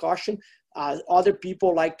lot of caution. Other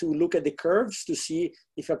people like to look at the curves to see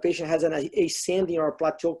if a patient has an ascending or a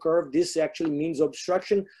plateau curve. This actually means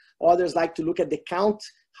obstruction. Others like to look at the count,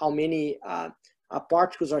 how many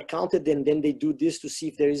particles are counted, and then they do this to see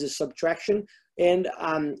if there is a subtraction. And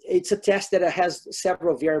it's a test that has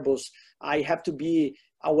several variables. I have to be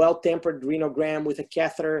a well-tempered renogram with a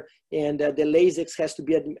catheter, and the Lasix has to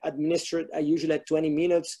be administered usually at 20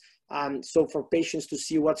 minutes. So for patients to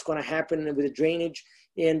see what's going to happen with the drainage,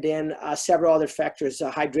 and then several other factors,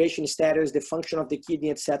 hydration status, the function of the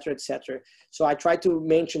kidney, et cetera, et cetera. So I try to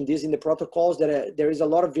mention this in the protocols that there is a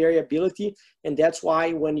lot of variability, and that's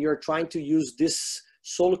why when you're trying to use this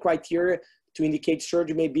sole criteria to indicate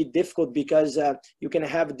surgery may be difficult, because you can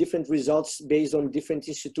have different results based on different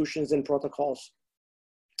institutions and protocols.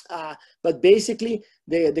 But basically,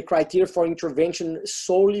 the criteria for intervention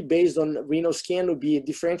solely based on renal scan would be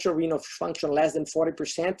differential renal function less than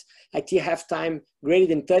 40%, IT-half time greater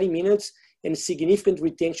than 30 minutes, and significant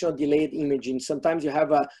retention of delayed imaging. Sometimes you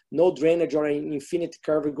have no drainage or an infinite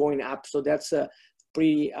curve going up, so that's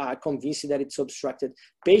pretty convincing that it's obstructed.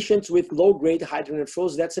 Patients with low-grade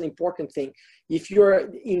hydronephrosis, that's an important thing. If you're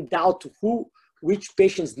in doubt which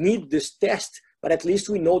patients need this test, but at least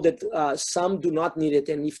we know that some do not need it.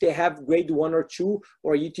 And if they have grade 1 or 2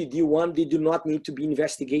 or UTD1, they do not need to be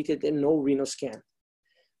investigated and no renal scan.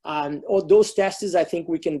 All those tests, I think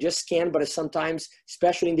we can just scan, but sometimes,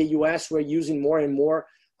 especially in the US, we're using more and more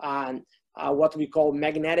what we call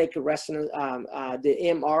magnetic resonance, the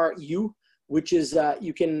MRU, which is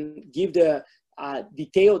you can give the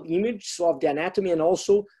detailed image of the anatomy, and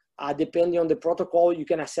also depending on the protocol, you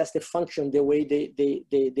can assess the function the way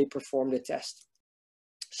they perform the test.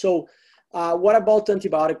 So what about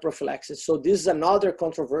antibiotic prophylaxis? So this is another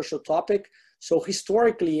controversial topic. So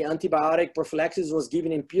historically, antibiotic prophylaxis was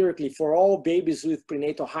given empirically for all babies with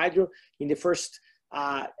prenatal hydro in the first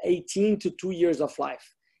 18 to 2 years of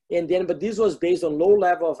life. And then, but this was based on low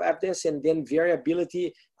level of evidence and then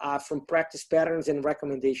variability from practice patterns and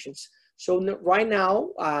recommendations. So right now,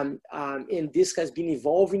 and this has been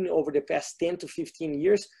evolving over the past 10 to 15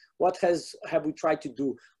 years, what have we tried to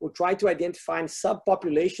do? We try to identify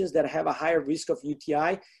subpopulations that have a higher risk of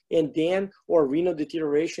UTI or renal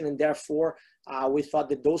deterioration, and therefore we thought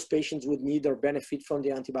that those patients would need or benefit from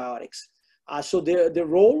the antibiotics. So the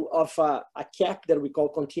role of a CAP that we call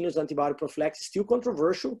continuous antibiotic prophylaxis is still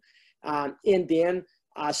controversial, and then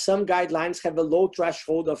some guidelines have a low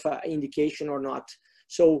threshold of indication or not.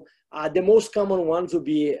 So the most common ones would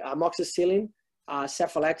be amoxicillin,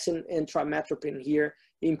 cephalexin, and trimethoprim here.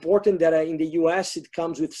 Important that in the US, it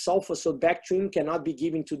comes with sulfa, so Bactrim cannot be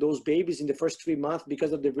given to those babies in the first 3 months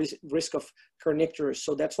because of the risk of kernicterus.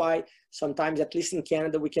 So that's why sometimes, at least in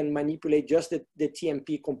Canada, we can manipulate just the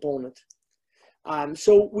TMP component.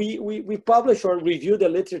 So we publish or review the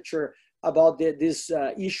literature about this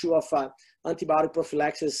issue of antibiotic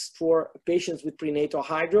prophylaxis for patients with prenatal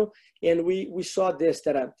hydro, and we saw this,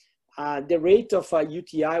 that the rate of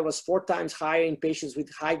UTI was 4 times higher in patients with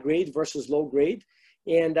high grade versus low grade.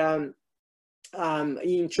 And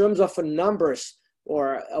in terms of numbers,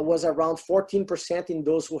 was around 14% in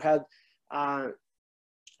those who had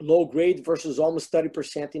low grade versus almost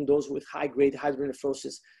 30% in those with high grade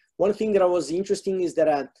hydronephrosis. One thing that was interesting is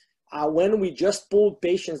that when we just pulled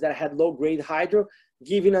patients that had low-grade hydro,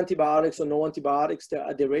 giving antibiotics or no antibiotics,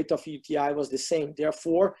 the rate of UTI was the same.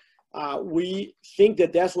 Therefore, we think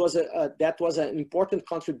that that was an important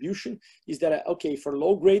contribution, is that, okay, for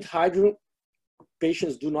low-grade hydro,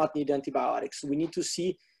 patients do not need antibiotics. We need to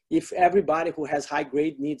see if everybody who has high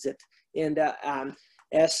grade needs it. And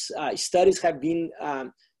as studies have been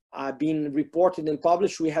reported and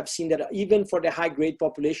published, we have seen that even for the high grade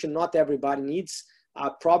population, not everybody needs,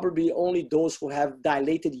 probably only those who have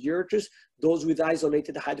dilated ureters, those with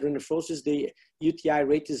isolated hydronephrosis, the UTI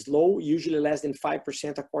rate is low, usually less than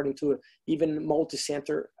 5% according to even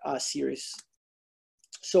multi-center series.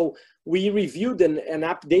 So we reviewed and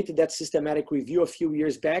updated that systematic review a few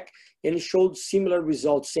years back, and it showed similar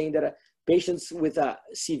results, saying that patients with a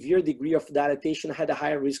severe degree of dilatation had a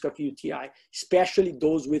higher risk of UTI, especially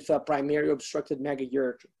those with a primary obstructed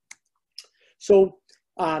megaureter. So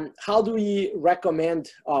how do we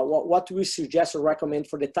recommend, what do we suggest or recommend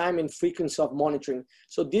for the time and frequency of monitoring?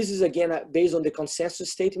 So this is, again, based on the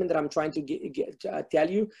consensus statement that I'm trying to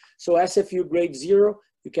tell you. So SFU grade 0,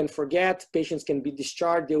 you can forget, patients can be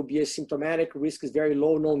discharged, they will be asymptomatic, risk is very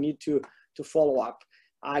low, no need to follow up.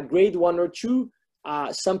 Grade 1 or 2,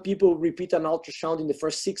 some people repeat an ultrasound in the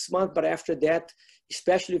first 6 months, but after that,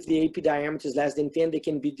 especially if the AP diameter is less than 10, they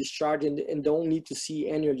can be discharged and don't need to see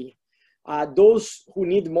annually. Those who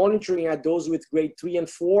need monitoring are those with grade 3 and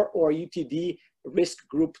 4 or UTD risk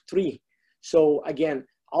group 3. So again,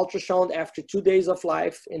 ultrasound after 2 days of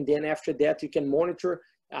life, and then after that you can monitor,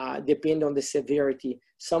 depend on the severity.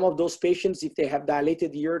 Some of those patients, if they have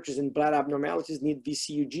dilated ureters and blood abnormalities, need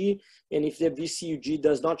VCUG, and if the VCUG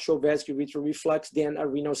does not show vascular reflux, then a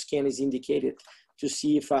renal scan is indicated to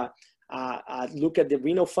see if look at the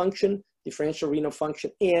renal function, differential renal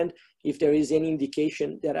function, and if there is any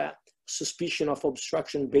indication that a suspicion of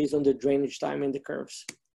obstruction based on the drainage time and the curves.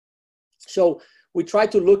 So we try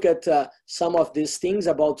to look at some of these things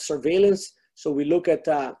about surveillance. So we look at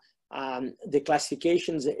the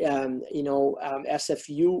classifications,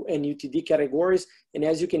 SFU and UTD categories. And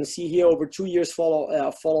as you can see here, over 2 years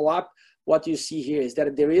follow up, what you see here is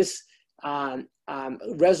that there is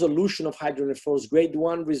resolution of hydronephrosis. Grade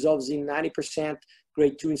 1 resolves in 90%,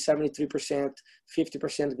 grade 2 in 73%,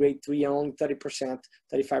 50% grade 3, and only 30%,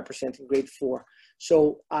 35% in grade 4.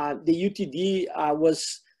 So the UTD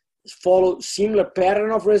was followed similar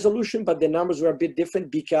pattern of resolution, but the numbers were a bit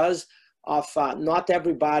different because of not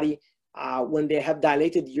everybody, when they have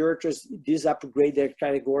dilated ureters, this upgrade their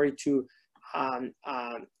category to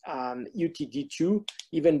UTD2,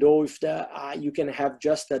 even though if you can have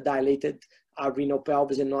just a dilated renal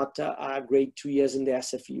pelvis and not grade 2 as in the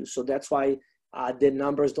SFU. So that's why the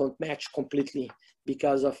numbers don't match completely,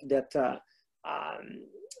 because of that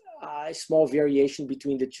small variation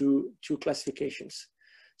between the two classifications.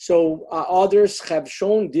 So others have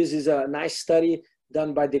shown, this is a nice study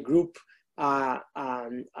done by the group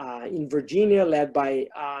in Virginia, led by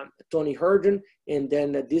Tony Herndon, and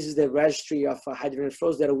then this is the registry of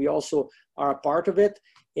hydronephrosis that we also are a part of it.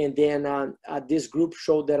 And then this group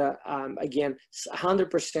showed that, again,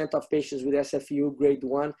 100% of patients with SFU grade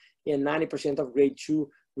 1 and 90% of grade 2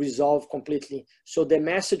 resolve completely. So the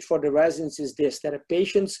message for the residents is this, that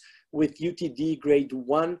patients with UTD grade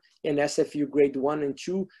 1 and SFU grade 1 and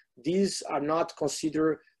 2, these are not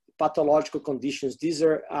considered pathological conditions. These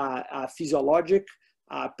are physiologic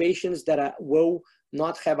patients that will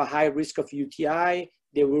not have a high risk of UTI.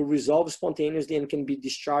 They will resolve spontaneously and can be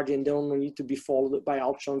discharged and don't need to be followed by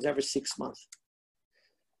ultrasounds every 6 months.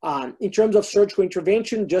 In terms of surgical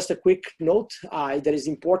intervention, just a quick note that is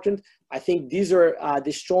important. I think these are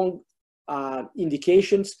the strong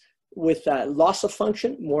indications with loss of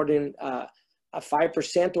function, more than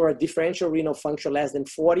 5%, or a differential renal function less than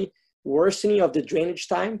 40, worsening of the drainage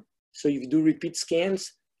time. So if you do repeat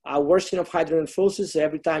scans, worsening of hydronephrosis,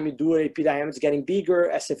 every time you do AP diameter is getting bigger,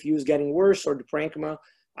 SFU is getting worse, or the parenchyma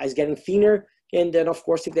is getting thinner. And then of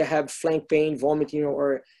course, if they have flank pain, vomiting,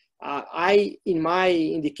 or in my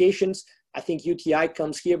indications, I think UTI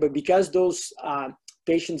comes here, but because those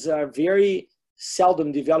patients are very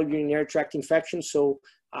seldom develop urinary tract infections, so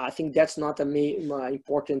I think that's not a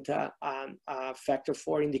important factor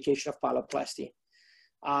for indication of pyeloplasty.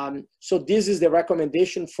 So this is the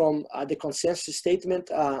recommendation from the consensus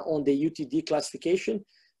statement on the UTD classification.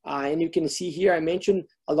 And you can see here, I mentioned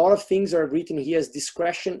a lot of things are written here as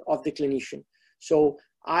discretion of the clinician. So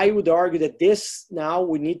I would argue that this now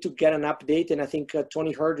we need to get an update. And I think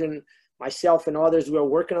Tony Herndon, myself, and others who are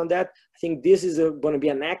working on that, I think this is going to be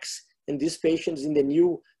an X, and these patients in the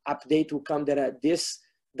new update will come that this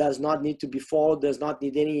does not need to be followed, does not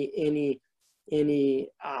need any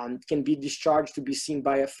can be discharged to be seen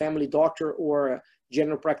by a family doctor or a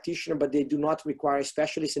general practitioner, but they do not require a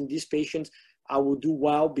specialist. And these patients will do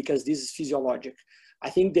well because this is physiologic. I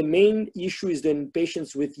think the main issue is in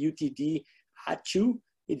patients with UTD 2,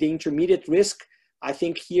 the intermediate risk. I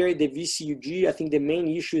think here the VCUG, I think the main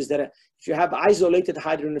issue is that if you have isolated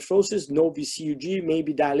hydronephrosis, no VCUG,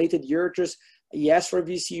 maybe dilated ureters, yes for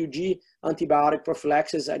VCUG, antibiotic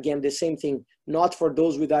prophylaxis, again, the same thing, not for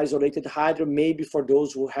those with isolated hydro, maybe for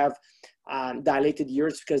those who have dilated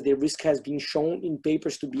ureters because the risk has been shown in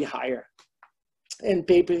papers to be higher. And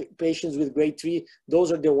patients with grade 3,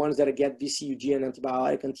 those are the ones that get VCUG and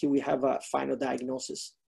antibiotic until we have a final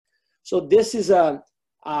diagnosis. So this is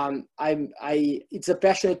it's a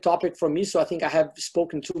passionate topic for me, so I think I have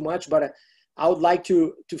spoken too much, but I would like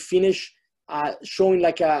to finish showing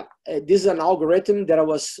like this is an algorithm that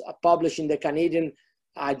was published in the Canadian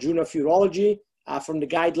Journal of Urology from the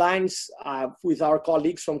guidelines with our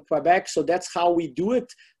colleagues from Quebec. So that's how we do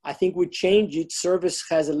it. I think we change each service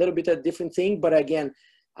has a little bit of a different thing, but again,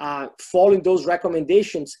 following those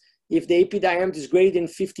recommendations, if the AP diameter is greater than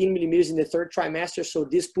 15 millimeters in the third trimester, so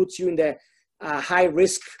this puts you in the high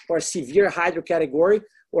risk or severe hydro category,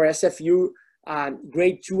 or SFU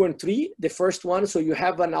grade 2 and 3, the first one. So you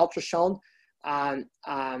have an ultrasound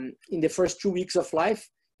in the first 2 weeks of life,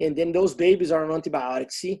 and then those babies are on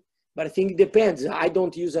antibiotics, see? But I think it depends. I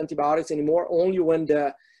don't use antibiotics anymore, only when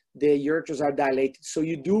the ureters are dilated. So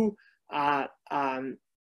you do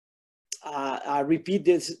repeat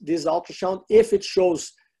this ultrasound. If it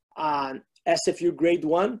shows SFU grade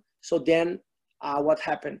 1, so then what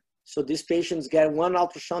happened? So these patients get one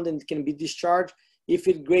ultrasound and can be discharged. If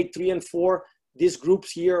it's grade 3 and 4, these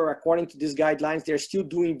groups here, according to these guidelines, they're still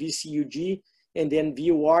doing VCUG, and then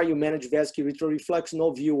VUR, you manage vascular reflux,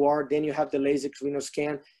 no VUR, then you have the LASIK renal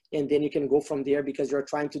scan, and then you can go from there because you're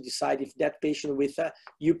trying to decide if that patient with a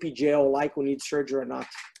UPJ or like will need surgery or not.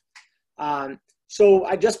 So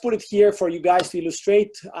I just put it here for you guys to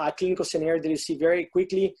illustrate a clinical scenario that you see very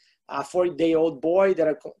quickly. A 40-day-old boy that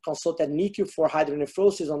I consulted at NICU for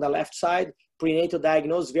hydronephrosis on the left side, prenatal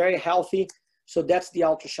diagnosis, very healthy. So that's the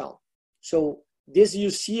ultrasound. So this, you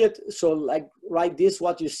see it, so like right this,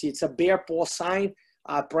 what you see, it's a bare paw sign,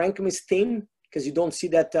 parenchyma is thin because you don't see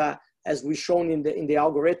that as we shown in the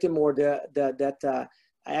algorithm or that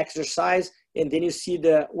exercise. And then you see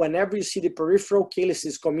whenever you see the peripheral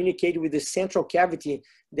calyces communicate with the central cavity,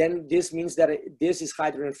 then this means that this is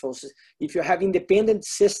hydronephrosis. If you have independent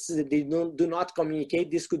cysts that they do not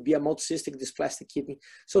communicate, this could be a multicystic dysplastic kidney.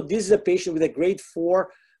 So this is a patient with a grade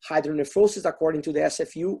 4 hydronephrosis according to the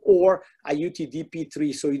SFU or a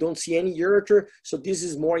UTD-P3. So you don't see any ureter. So this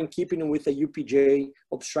is more in keeping with a UPJ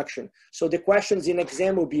obstruction. So the questions in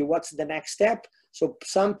exam will be, what's the next step? So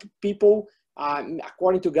some people,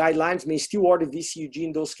 according to guidelines, may still order VCUG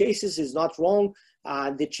in those cases. Is not wrong.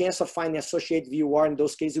 The chance of finding associated VUR in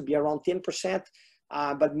those cases will be around 10%.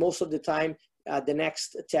 But most of the time, the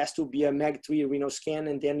next test will be a MEG3 renal scan,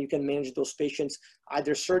 and then you can manage those patients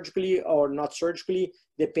either surgically or not surgically,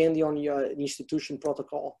 depending on your institution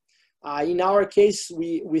protocol. In our case,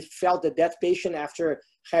 we felt that patient, after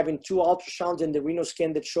having 2 ultrasounds and the renal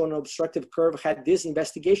scan that showed an obstructive curve, had this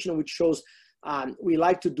investigation, which shows we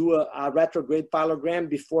like to do a retrograde pyelogram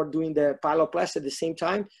before doing the pyeloplasty at the same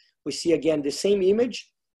time. We see again the same image,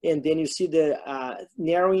 and then you see the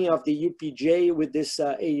narrowing of the UPJ with this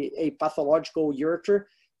a pathological ureter,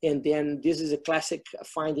 and then this is a classic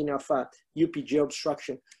finding of UPJ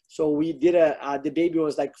obstruction. So we did the baby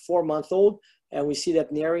was like 4 months old, and we see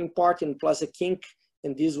that narrowing part and plus a kink,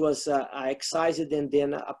 and this was excised, and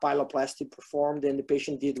then a pyeloplasty performed, and the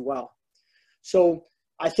patient did well. So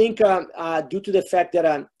I think due to the fact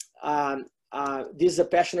that this is a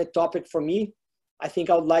passionate topic for me, I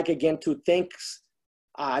think I would like again to thank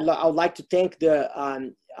I would like to thank the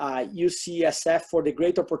UCSF for the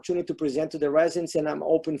great opportunity to present to the residents, and I'm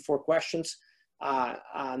open for questions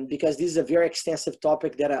because this is a very extensive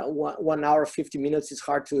topic that 1 hour, 50 minutes is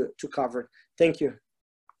hard to cover. Thank you.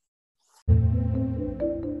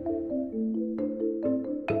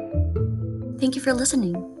 Thank you for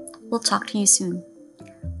listening. We'll talk to you soon.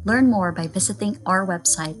 Learn more by visiting our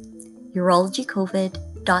website,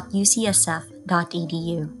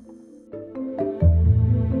 urologycovid.ucsf.edu.